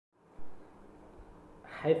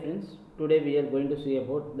Hi friends, today we are going to see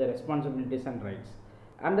about the responsibilities and rights.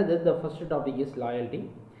 Under this, the first topic is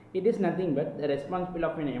loyalty. It is nothing but the responsibility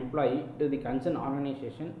of an employee to the concerned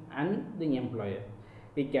organization and the employer.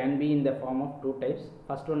 It can be in the form of two types.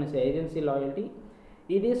 First one is agency loyalty.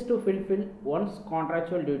 It is to fulfill one's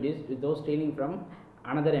contractual duties without stealing from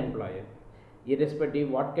another employer,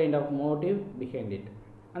 irrespective what kind of motive behind it.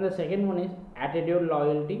 And the second one is attitude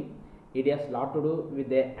loyalty. It has a lot to do with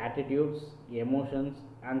their attitudes, emotions,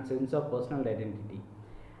 and sense of personal identity,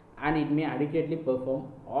 and it may adequately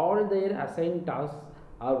perform all their assigned tasks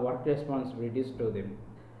or work responsibilities to them.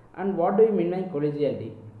 And what do you mean by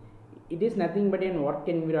collegiality? It is nothing but a work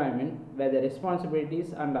environment where the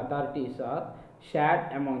responsibilities and authorities are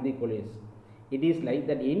shared among the colleagues. It is like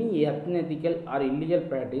that any unethical or illegal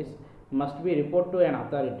practice must be reported to an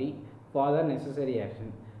authority for the necessary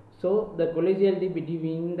action. So the collegiality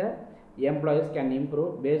between the employees can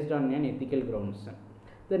improve based on an ethical grounds.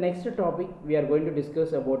 The next topic we are going to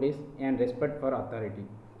discuss about is and respect for authority.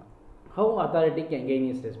 How authority can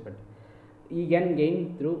gain his respect? He can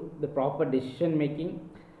gain through the proper decision making,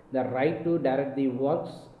 the right to direct the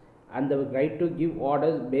works, and the right to give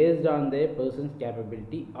orders based on their person's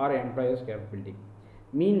capability or employer's capability.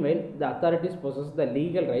 Meanwhile, the authorities possess the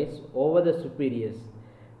legal rights over the superiors,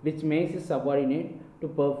 which makes his subordinate to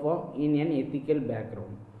perform in an ethical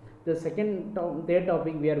background. The third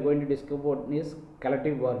topic we are going to discuss about is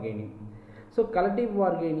collective bargaining. So collective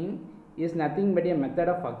bargaining is nothing but a method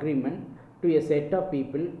of agreement to a set of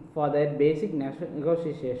people for their basic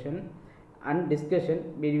negotiation and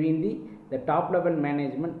discussion between the top level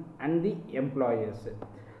management and the employers.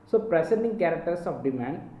 So presenting characters of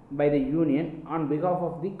demand by the union on behalf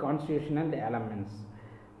of the constitutional elements.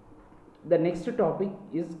 The next topic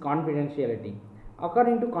is confidentiality.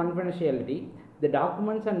 According to confidentiality, the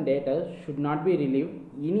documents and data should not be revealed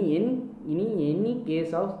in any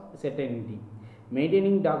case of certainty.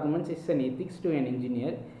 Maintaining documents is an ethics to an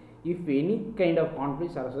engineer. If any kind of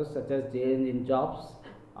conflicts arises, such as change in jobs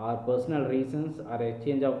or personal reasons or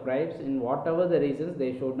exchange of bribes, in whatever the reasons,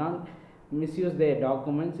 they should not misuse their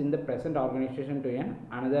documents in the present organization to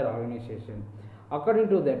another organization. According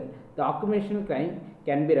to that, the occupational crime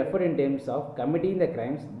can be referred in terms of committing the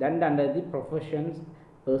crimes done under the professions,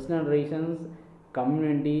 personal reasons,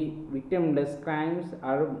 community, victimless crimes,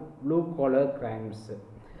 or blue collar crimes.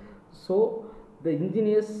 So the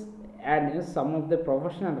engineers add some of the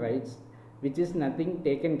professional rights, which is nothing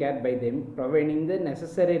taken care by them, providing the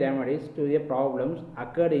necessary remedies to the problems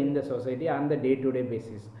occurred in the society on the day-to-day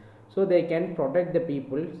basis. So they can protect the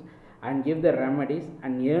people and give the remedies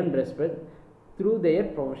and earn respect through their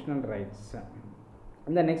professional rights.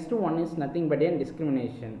 And the next one is nothing but a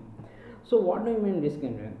discrimination. So what do you mean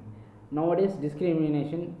discrimination? Nowadays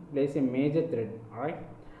discrimination plays a major threat, alright?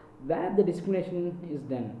 Where the discrimination is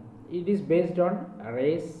done, it is based on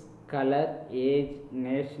race, color, age,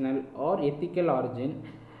 national or ethical origin.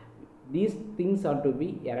 These things are to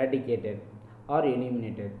be eradicated or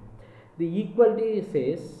eliminated. The equality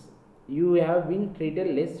says you have been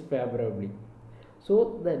treated less favorably.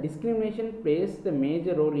 So the discrimination plays the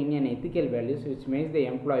major role in an ethical values, which makes the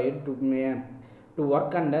employer to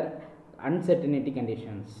work under uncertainty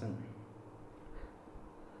conditions.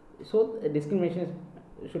 So discrimination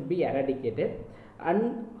should be eradicated.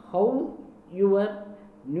 And how your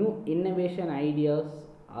new innovation ideas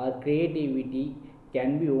or creativity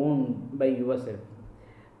can be owned by yourself.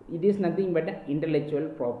 It is nothing but intellectual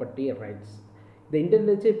property rights. The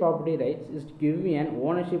intellectual property rights is to give you an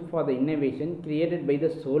ownership for the innovation created by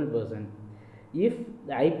the sole person. If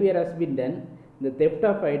the IPR has been done, the theft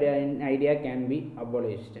of idea can be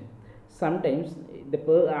abolished. Sometimes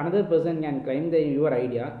another person can claim your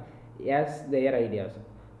idea as their ideas.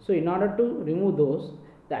 So in order to remove those,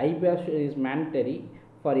 the IPR is mandatory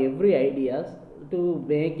for every ideas to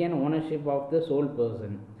make an ownership of the sole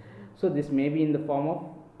person. So this may be in the form of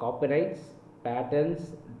copyrights,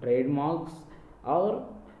 patents, trademarks, or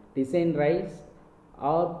design rights,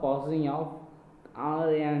 or passing of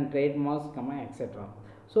trademarks, etc.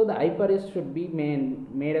 So the IPR should be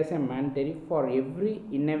made as a mandatory for every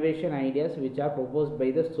innovation ideas which are proposed by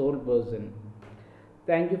the sole person.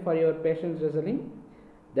 Thank you for your patience listening.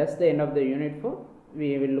 That's the end of the unit 4.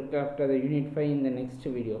 We will look after the unit 5 in the next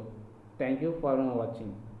video. Thank you for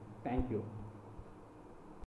watching. Thank you.